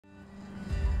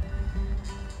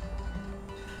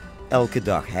Elke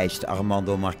dag hijst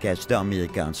Armando Marquez de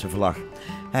Amerikaanse vlag.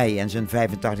 Hij en zijn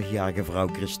 85-jarige vrouw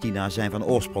Christina zijn van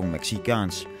oorsprong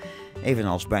Mexicaans.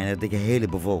 Evenals bijna de gehele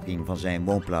bevolking van zijn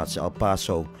woonplaats El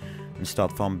Paso. Een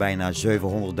stad van bijna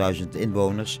 700.000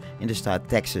 inwoners in de staat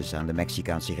Texas aan de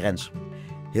Mexicaanse grens.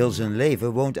 Heel zijn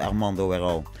leven woont Armando er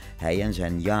al. Hij en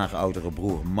zijn jaar oudere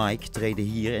broer Mike treden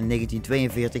hier in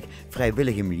 1942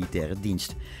 vrijwillige militaire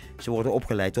dienst. Ze worden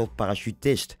opgeleid tot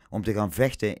parachutist om te gaan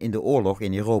vechten in de oorlog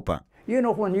in Europa. You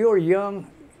know, when you're young,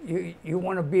 you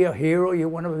want to be a hero,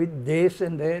 you want to be this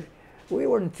and that. We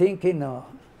weren't thinking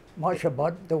much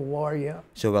about the war, yeah.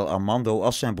 Zowel Armando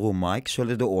als zijn broer Mike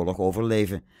zullen de oorlog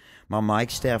overleven. Maar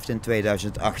Mike sterft in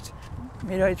 2008.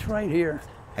 Yeah, it's right here.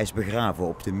 Hij is begraven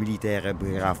op de militaire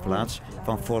begraafplaats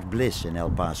van Fort Bliss in El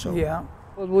Paso. Yeah,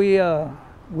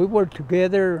 we were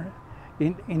together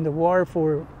in the war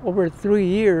for over 3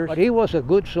 years. But he was a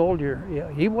good soldier.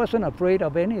 Yeah, he wasn't afraid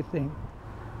of anything.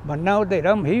 But now that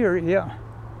I'm here, yeah,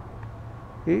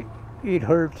 it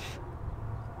hurts.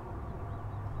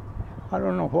 I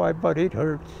don't know why, but it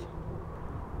hurts.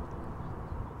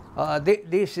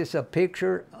 This is a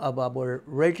picture of our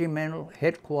regimental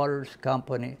headquarters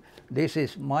company. This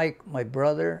is Mike, my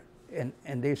brother,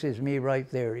 and this is me right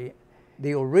there.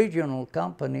 The original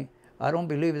company, I don't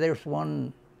believe there's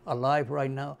one alive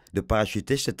right now. De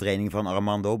parachutistentraining van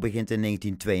Armando begint in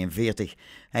 1942.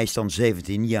 Hij is dan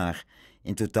 17 jaar.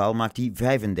 In totaal maakt hij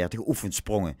 35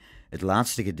 oefensprongen. Het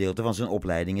laatste gedeelte van zijn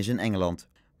opleiding is in Engeland.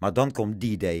 Maar dan komt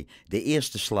D-Day, de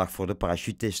eerste slag voor de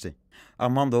parachutisten.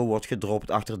 Armando wordt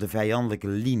gedropt achter de vijandelijke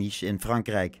linies in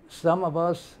Frankrijk. Some of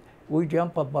us, we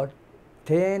jump about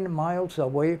 10 miles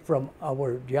away from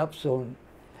our job zone.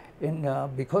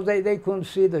 And because they couldn't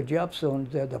see the job zone,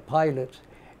 the pilots.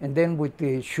 And then with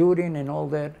the shooting and all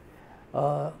that,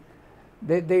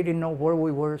 they didn't know where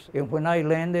we were. And when I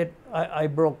landed, I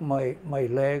broke my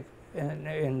leg.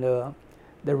 And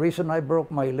the reason I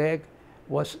broke my leg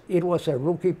was it was a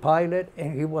rookie pilot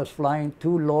and he was flying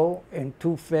too low and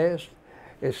too fast.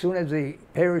 As soon as the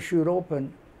parachute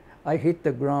opened, I hit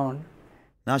the ground.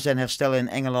 Na zijn herstel in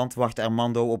Engeland wacht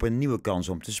Armando op een nieuwe kans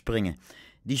om te springen.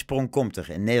 Die sprong komt er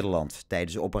in Nederland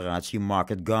tijdens de operatie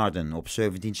Market Garden op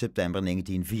 17 september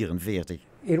 1944.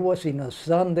 It was in a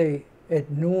Sunday at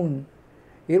noon.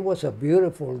 It was a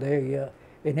beautiful day,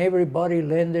 and everybody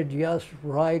landed just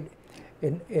right.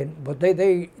 But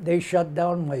they shut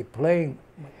down my plane,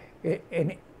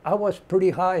 and I was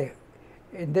pretty high,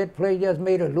 and that plane just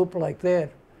made a loop like that,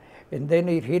 and then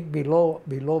it hit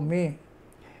below me.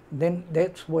 Then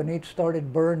that's when it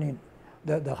started burning,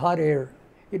 the hot air.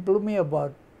 It blew me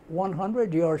about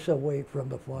 100 yards away from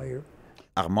the fire.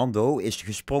 Armando is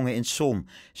gesprongen in Son.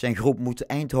 Zijn groep moet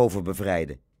Eindhoven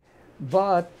bevrijden.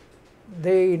 But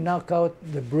they knocked out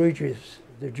the bridges,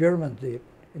 the Germans did.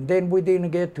 And then we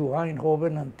didn't get to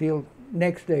Eindhoven until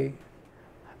next day.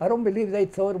 I don't believe they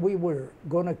thought we were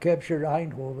going to capture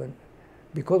Eindhoven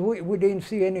because we didn't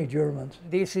see any Germans.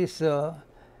 This is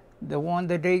the one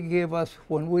that they gave us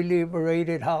when we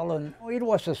liberated Holland. It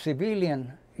was a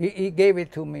civilian. He gave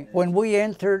it to me. When we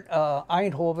entered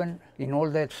Eindhoven, in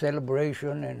all that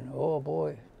celebration, and oh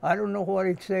boy, I don't know what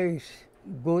it says.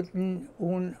 Guten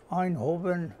und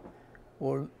Eindhoven,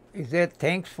 or is that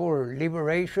thanks for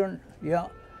liberation? Yeah.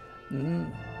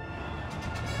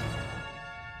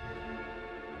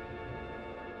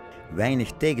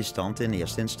 Weinig tegenstand in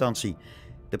eerste instantie.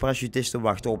 De parachutisten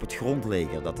wachten op het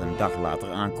grondleger dat een dag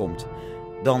later aankomt.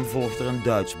 Dan volgt er een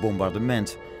Duits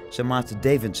bombardement. Zijn maat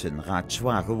Davidson raakt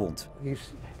zwaar gewond.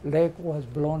 His leg was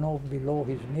blown off below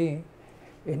his knee,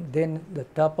 and then the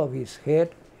top of his head,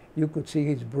 you could see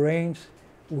his brains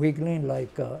wiggling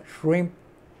like a shrimp.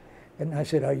 And I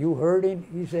said, "Are you hurting?"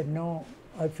 He said, "No,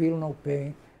 I feel no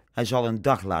pain." Hij zal een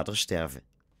dag later sterven.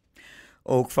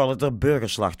 Ook vallen er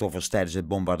burgerslachtoffers tijdens het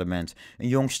bombardement. Een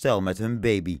jong stel met hun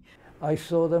baby. I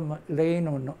saw them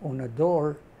laying on a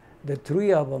door, the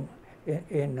 3 of them,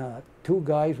 and 2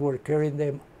 guys were carrying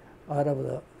them out of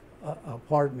the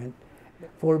apartment.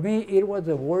 For me, it was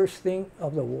the worst thing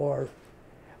of the war.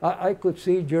 I could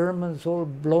see Germans all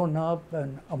blown up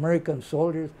and American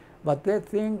soldiers, but that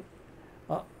thing,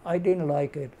 I didn't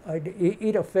like it.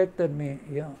 It affected me,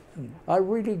 yeah. I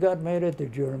really got mad at the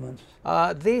Germans.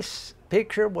 This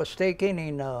picture was taken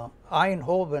in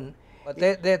Eindhoven.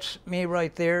 But that's me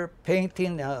right there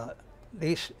painting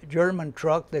this German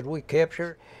truck that we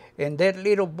captured. And that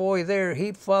little boy there,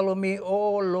 he followed me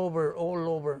all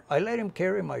over. I let him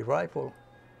carry my rifle.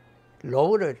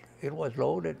 Loaded, it was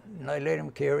loaded, and I let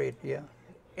him carry it, yeah.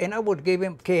 And I would give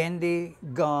him candy,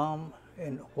 gum,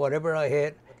 and whatever I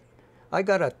had. I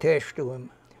got attached to him,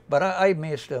 but I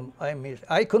missed him,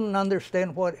 I couldn't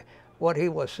understand what he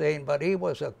was saying, but he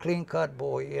was a clean-cut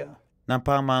boy, yeah. Na een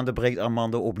paar maanden breekt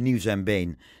Armando opnieuw zijn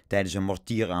been tijdens een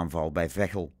mortieraanval bij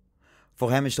Veghel.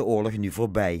 Voor hem is de oorlog nu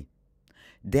voorbij.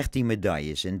 13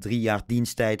 medailles in 3 jaar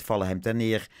diensttijd vallen hem ter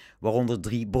neer, waaronder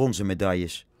 3 bronzen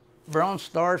medailles. Bronze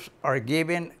stars are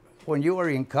given when you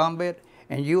are in combat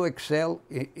and you excel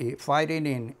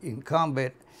fighting in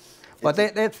combat. But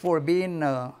that's for being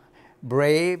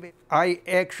brave. I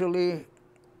actually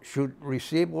should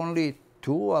receive only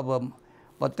 2 of them,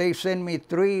 but they send me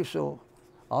 3, so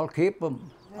I'll keep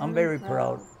them. I'm very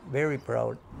proud, very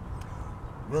proud.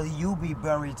 Will you be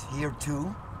buried here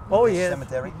too? Oh yeah.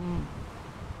 Cemetery?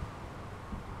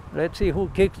 Let's see who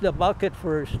kicks the bucket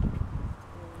first.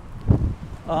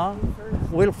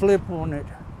 We'll flip on it.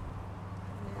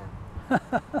 Yeah.